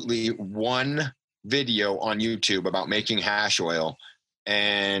absolutely one video on YouTube about making hash oil.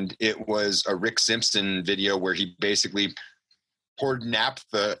 And it was a Rick Simpson video where he basically poured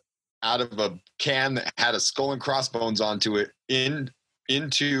naphtha out of a can that had a skull and crossbones onto it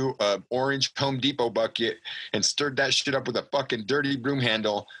into a orange Home Depot bucket and stirred that shit up with a fucking dirty broom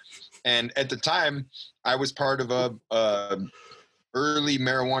handle. And at the time, I was part of a early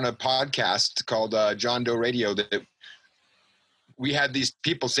marijuana podcast called John Doe Radio that we had these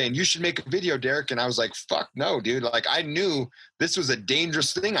people saying, you should make a video, Derek. And I was like, fuck no, dude. Like, I knew this was a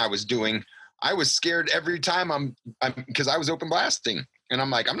dangerous thing I was doing. I was scared every time I'm because I was open blasting. And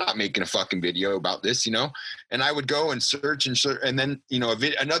I'm like, I'm not making a fucking video about this, And I would go and search and then,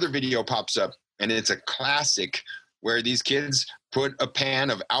 another video pops up, and it's a classic where these kids put a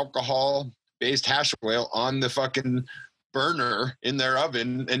pan of alcohol-based hash oil on the fucking burner in their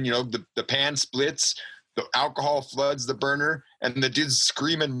oven, and the pan splits. The alcohol floods the burner, and the dude's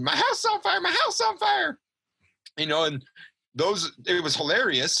screaming, my house on fire, my house on fire. And it was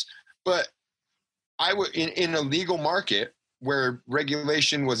hilarious, but in a legal market where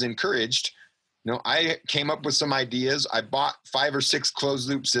regulation was encouraged, I came up with some ideas. I bought 5 or 6 closed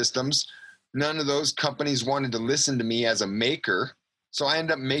loop systems. None of those companies wanted to listen to me as a maker. So I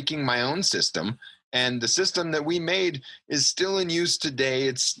ended up making my own system. And the system that we made is still in use today.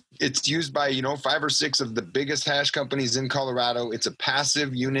 It's used by, 5 or 6 of the biggest hash companies in Colorado. It's a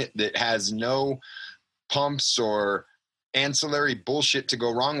passive unit that has no pumps or ancillary bullshit to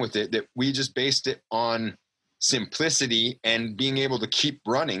go wrong with it, that we just based it on simplicity and being able to keep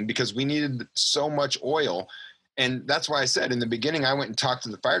running because we needed so much oil. And that's why I said in the beginning, I went and talked to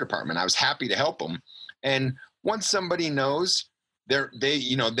the fire department. I was happy to help them. And once somebody knows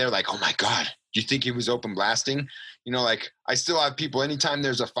they're like, oh my God, do you think he was open blasting? You know, like I still have people, anytime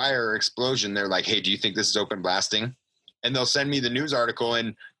there's a fire or explosion, they're like, hey, do you think this is open blasting? And they'll send me the news article,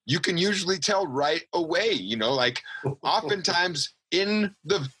 and you can usually tell right away, you know, like oftentimes in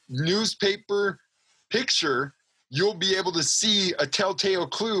the newspaper picture, you'll be able to see a telltale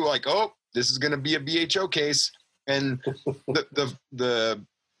clue like, oh, this is going to be a BHO case. And the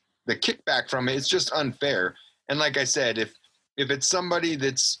kickback from it, it's just unfair. And like I said, if it's somebody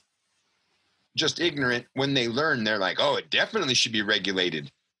that's just ignorant, when they learn, they're like, oh, it definitely should be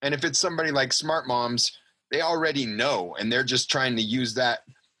regulated. And if it's somebody like Smart Moms, they already know, and they're just trying to use that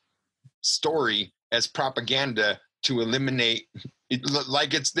story as propaganda to eliminate it.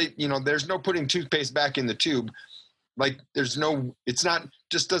 Like there's no putting toothpaste back in the tube. Like it's not,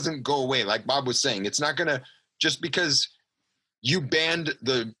 just doesn't go away. Like Bob was saying, it's not going to, just because you banned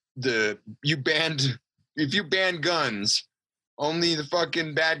if you ban guns, only the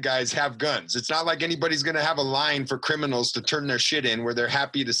fucking bad guys have guns. It's not like anybody's going to have a line for criminals to turn their shit in where they're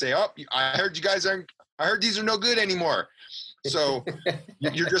happy to say, oh, I heard these are no good anymore. So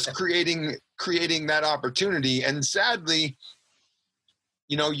you're just creating that opportunity. And sadly,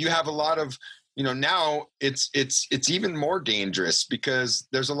 you know, you have a lot of, you know, now it's even more dangerous because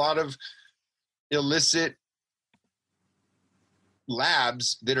there's a lot of illicit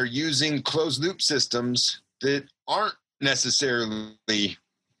labs that are using closed loop systems that aren't necessarily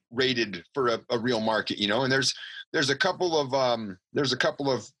rated for a real market, you know. And there's a couple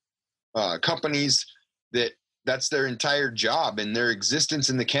of companies that's their entire job, and their existence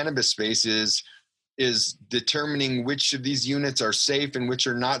in the cannabis space is determining which of these units are safe and which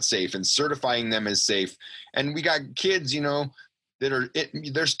are not safe, and certifying them as safe. And we got kids, you know,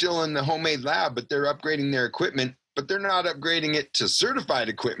 they're still in the homemade lab, but they're upgrading their equipment, but they're not upgrading it to certified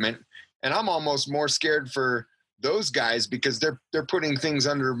equipment. And I'm almost more scared for those guys because they're putting things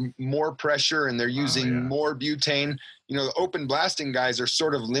under more pressure, and they're using more butane. You know, the open blasting guys are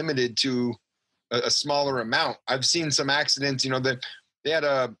sort of limited to a smaller amount. I've seen some accidents, you know, that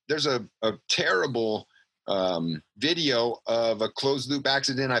there's a terrible video of a closed loop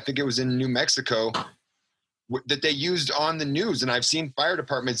accident. I think it was in New Mexico that they used on the news. And I've seen fire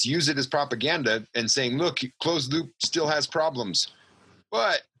departments use it as propaganda and saying, look, closed loop still has problems.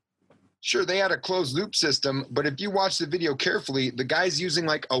 But sure, they had a closed loop system. But if you watch the video carefully, the guy's using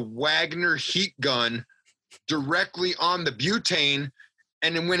like a Wagner heat gun directly on the butane.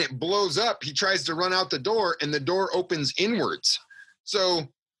 And then when it blows up, he tries to run out the door, and the door opens inwards. So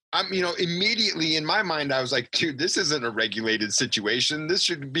I'm, you know, immediately in my mind, I was like, dude, this isn't a regulated situation. This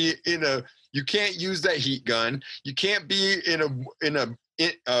should be you can't use that heat gun. You can't be in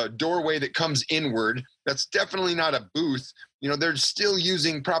a doorway that comes inward. That's definitely not a booth. You know, they're still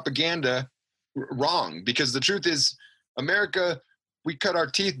using propaganda wrong, because the truth is, America, we cut our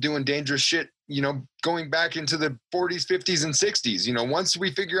teeth doing dangerous shit, you know, going back into the 40s, 50s, and 60s. You know, once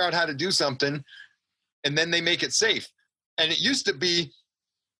we figure out how to do something, and then they make it safe. And it used to be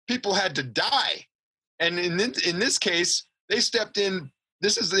people had to die. And in this case, they stepped in.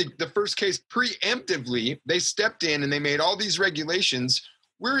 This is the first case preemptively. They stepped in and they made all these regulations.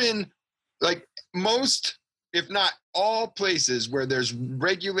 We're in like most, if not all places where there's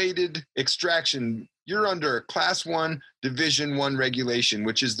regulated extraction, you're under a Class 1, Division 1 regulation,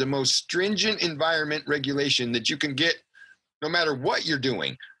 which is the most stringent environment regulation that you can get no matter what you're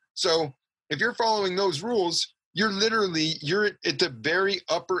doing. So if you're following those rules, you're at the very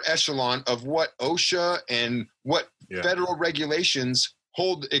upper echelon of what OSHA and what federal regulations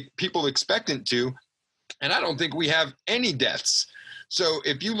hold people expectant to. And I don't think we have any deaths. So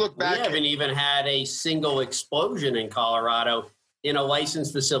if you look back, we haven't even had a single explosion in Colorado in a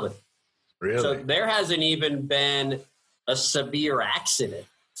licensed facility. Really? So there hasn't even been a severe accident.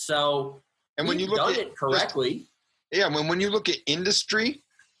 So, and when you look at it correctly, when you look at industry,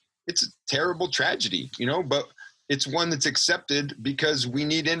 it's a terrible tragedy, you know, but it's one that's accepted because we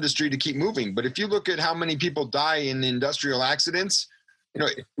need industry to keep moving. But if you look at how many people die in industrial accidents, you know,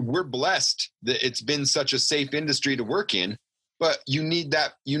 we're blessed that it's been such a safe industry to work in. But you need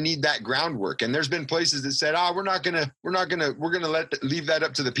that groundwork. And there's been places that said, we're gonna leave that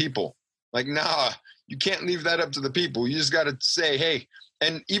up to the people. Like, nah, you can't leave that up to the people. You just got to say, hey.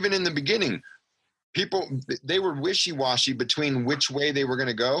 And even in the beginning, people, they were wishy-washy between which way they were going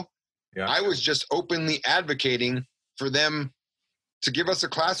to go. Yeah. I was just openly advocating for them to give us a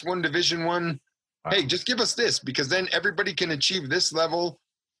Class 1, Division 1. Wow. Hey, just give us this, because then everybody can achieve this level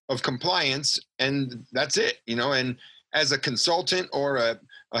of compliance, and that's it, you know. And as a consultant or a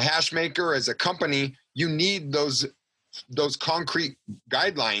hash maker, as a company, you need those concrete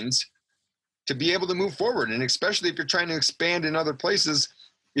guidelines to be able to move forward. And especially if you're trying to expand in other places,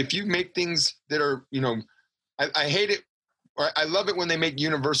 if you make things that are, I hate it, or I love it when they make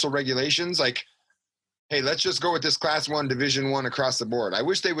universal regulations. Like, hey, let's just go with this class 1, division 1 across the board. I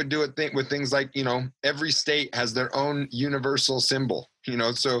wish they would do it with things like, every state has their own universal symbol,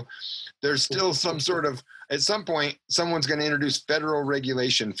 so there's still some sort of, at some point, someone's going to introduce federal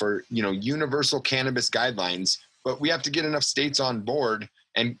regulation for, universal cannabis guidelines, but we have to get enough states on board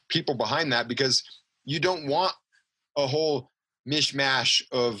and people behind that, because you don't want a whole mishmash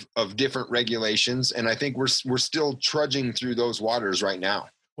of different regulations. And I think we're still trudging through those waters right now.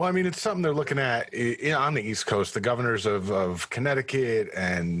 Well, I mean, it's something they're looking at on the East Coast. The governors of Connecticut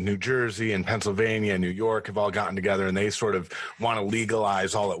and New Jersey and Pennsylvania and New York have all gotten together, and they sort of want to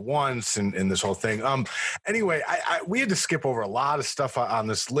legalize all at once and this whole thing. Anyway, we had to skip over a lot of stuff on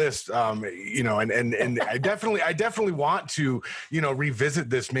this list, and I definitely want to, revisit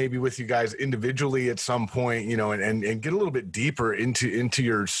this maybe with you guys individually at some point, and get a little bit deeper into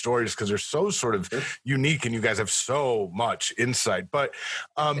your stories, because they're so sort of unique and you guys have so much insight. But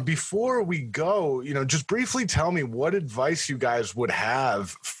before we go, just briefly tell me what advice you guys would have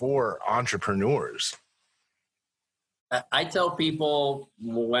for entrepreneurs. I tell people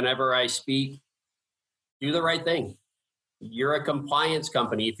whenever I speak, do the right thing. You're a compliance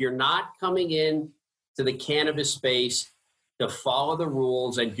company. If you're not coming in to the cannabis space to follow the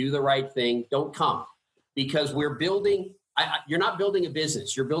rules and do the right thing, don't come, because we're building, you're not building a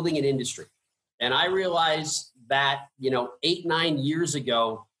business, you're building an industry. And I realize that, 8-9 years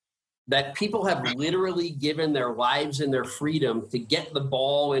ago, that people have literally given their lives and their freedom to get the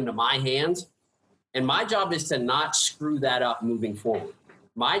ball into my hands. And my job is to not screw that up moving forward.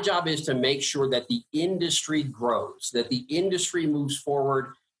 My job is to make sure that the industry grows, that the industry moves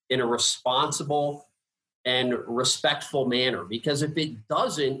forward in a responsible and respectful manner. Because if it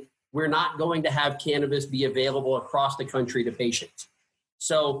doesn't, we're not going to have cannabis be available across the country to patients.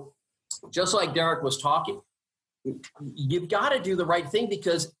 So just like Derek was talking, you've got to do the right thing,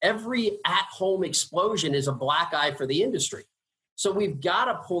 because every at-home explosion is a black eye for the industry. So we've got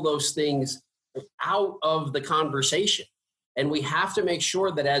to pull those things out of the conversation. And we have to make sure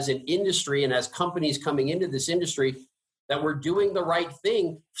that as an industry and as companies coming into this industry, that we're doing the right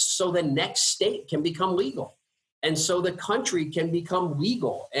thing so the next state can become legal. And so the country can become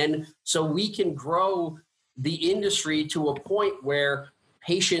legal. And so we can grow the industry to a point where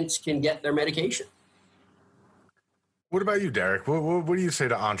patients can get their medication. What about you, Derek? What do you say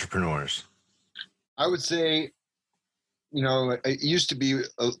to entrepreneurs? I would say, it used to be,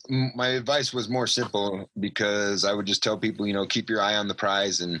 my advice was more simple, because I would just tell people, keep your eye on the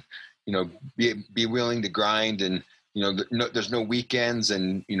prize and, be willing to grind, and, there's no weekends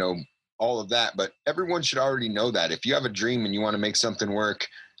and, all of that. But everyone should already know that if you have a dream and you want to make something work,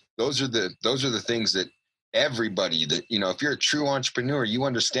 those are the things that everybody that, if you're a true entrepreneur, you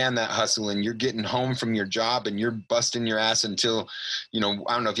understand that hustle, and you're getting home from your job and you're busting your ass until, I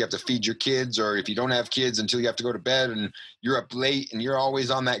don't know if you have to feed your kids, or if you don't have kids, until you have to go to bed, and you're up late and you're always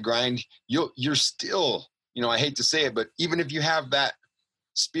on that grind. You're still, I hate to say it, but even if you have that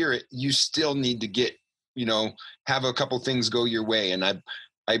spirit, you still need to get, have a couple things go your way. And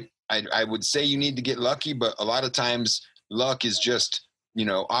I would say you need to get lucky, but a lot of times luck is just,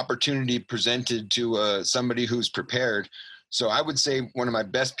 opportunity presented to somebody who's prepared. So I would say one of my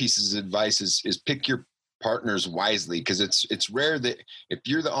best pieces of advice is pick your partners wisely, because it's rare that if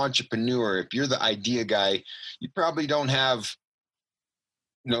you're the entrepreneur, if you're the idea guy, you probably don't have,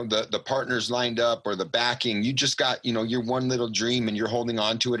 the partners lined up or the backing. You just got, your one little dream and you're holding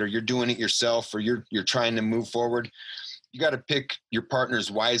on to it, or you're doing it yourself, or you're trying to move forward. You got to pick your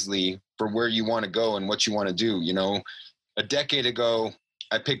partners wisely for where you want to go and what you want to do. A decade ago,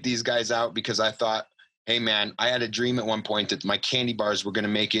 I picked these guys out because I thought, hey man, I had a dream at one point that my candy bars were going to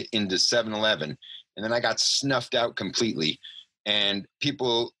make it into 7-Eleven. And then I got snuffed out completely. And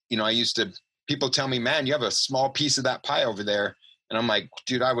people, people tell me, man, you have a small piece of that pie over there. And I'm like,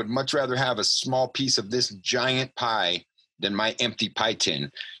 dude, I would much rather have a small piece of this giant pie than my empty pie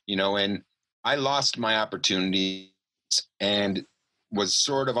tin, and I lost my opportunity and was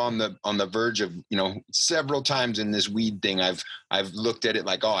sort of on the verge of, several times in this weed thing, I've looked at it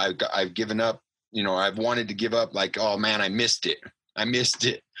like, oh, I've given up, I've wanted to give up, like, oh man, I missed it.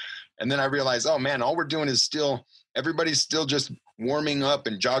 And then I realized, oh man, all we're doing is everybody's still just warming up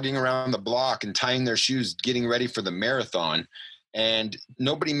and jogging around the block and tying their shoes, getting ready for the marathon. And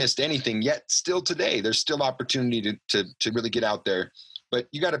nobody missed anything yet. Still today, there's still opportunity to really get out there, but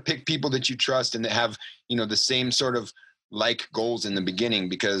you got to pick people that you trust and that have, the same sort of like goals in the beginning,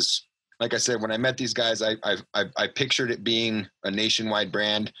 because like I said, when I met these guys, I pictured it being a nationwide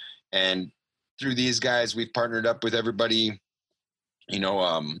brand, and through these guys, we've partnered up with everybody,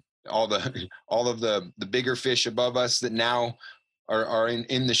 all of the bigger fish above us that now are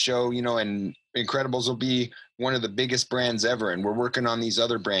in the show, and Incredibles will be one of the biggest brands ever. And we're working on these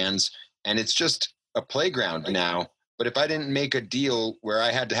other brands, and it's just a playground now. But if I didn't make a deal where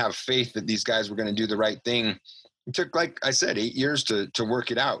I had to have faith that these guys were going to do the right thing, it took, like I said, 8 years to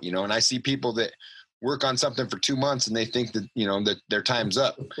work it out, and I see people that work on something for 2 months and they think that, that their time's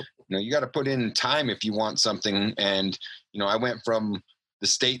up. You got to put in time if you want something. And, I went from the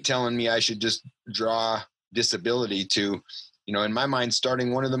state telling me I should just draw disability to, in my mind,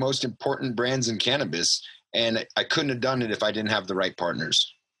 starting one of the most important brands in cannabis. And I couldn't have done it if I didn't have the right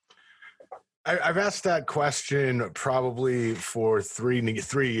partners. I've asked that question probably for three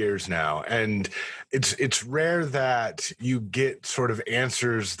years now, and it's rare that you get sort of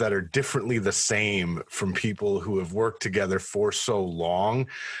answers that are differently the same from people who have worked together for so long.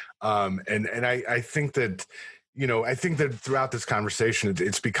 And I think that, I think that throughout this conversation, it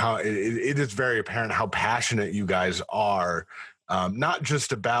is very apparent how passionate you guys are, not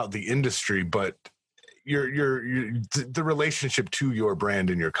just about the industry, but the relationship to your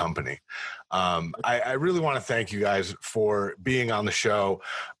brand and your company. I really want to thank you guys for being on the show.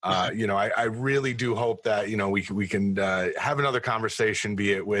 I really do hope that, we can have another conversation,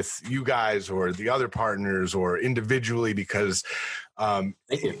 be it with you guys or the other partners or individually, because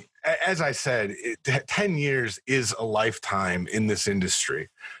as I said, 10 years is a lifetime in this industry.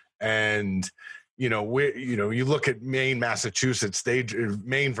 And you look at Maine, Massachusetts,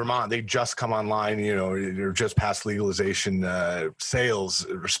 Maine, Vermont, they just come online, they're just past legalization sales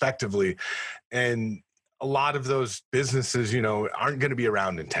respectively. And a lot of those businesses, aren't going to be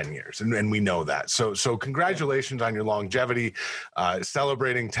around in 10 years. And we know that. So congratulations on your longevity,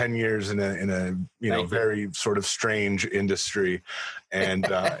 celebrating 10 years in a very sort of strange industry. And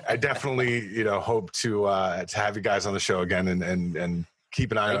I definitely, hope to have you guys on the show again and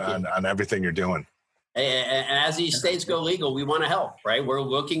keep an eye on everything you're doing. And as these states go legal, we want to help, right? We're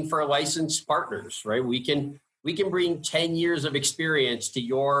looking for licensed partners, right? We can bring 10 years of experience to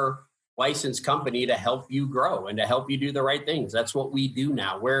your licensed company to help you grow and to help you do the right things. That's what we do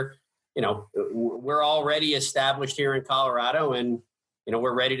now. We're already established here in Colorado, and,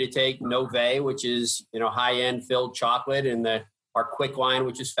 we're ready to take Nove, which is, high-end filled chocolate, and our Quick line,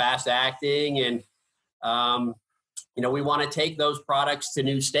 which is fast acting. And, we want to take those products to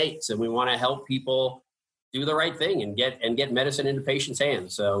new states, and we want to help people do the right thing and get medicine into patients'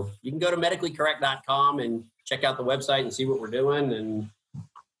 hands. So you can go to medicallycorrect.com and check out the website and see what we're doing. And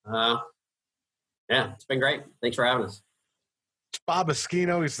it's been great. Thanks for having us. It's Bob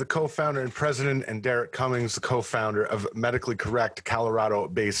Eschino. He's the co-founder and president, and Derek Cumings, the co-founder of Medically Correct,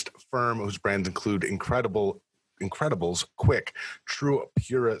 Colorado-based firm whose brands include Incredibles, Quick, True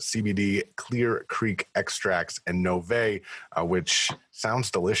Pura CBD, Clear Creek Extracts, and Nove, which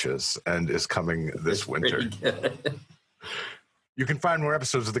sounds delicious and is coming this winter. You can find more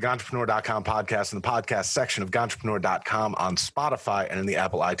episodes of the Ganjapreneur.com podcast in the podcast section of Ganjapreneur.com on Spotify and in the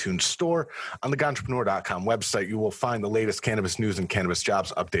Apple iTunes store. On the Ganjapreneur.com website, you will find the latest cannabis news and cannabis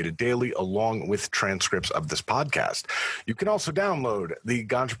jobs updated daily, along with transcripts of this podcast. You can also download the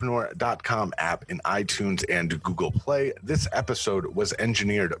Ganjapreneur.com app in iTunes and Google Play. This episode was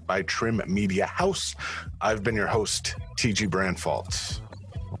engineered by Trim Media House. I've been your host, TG Brandfault.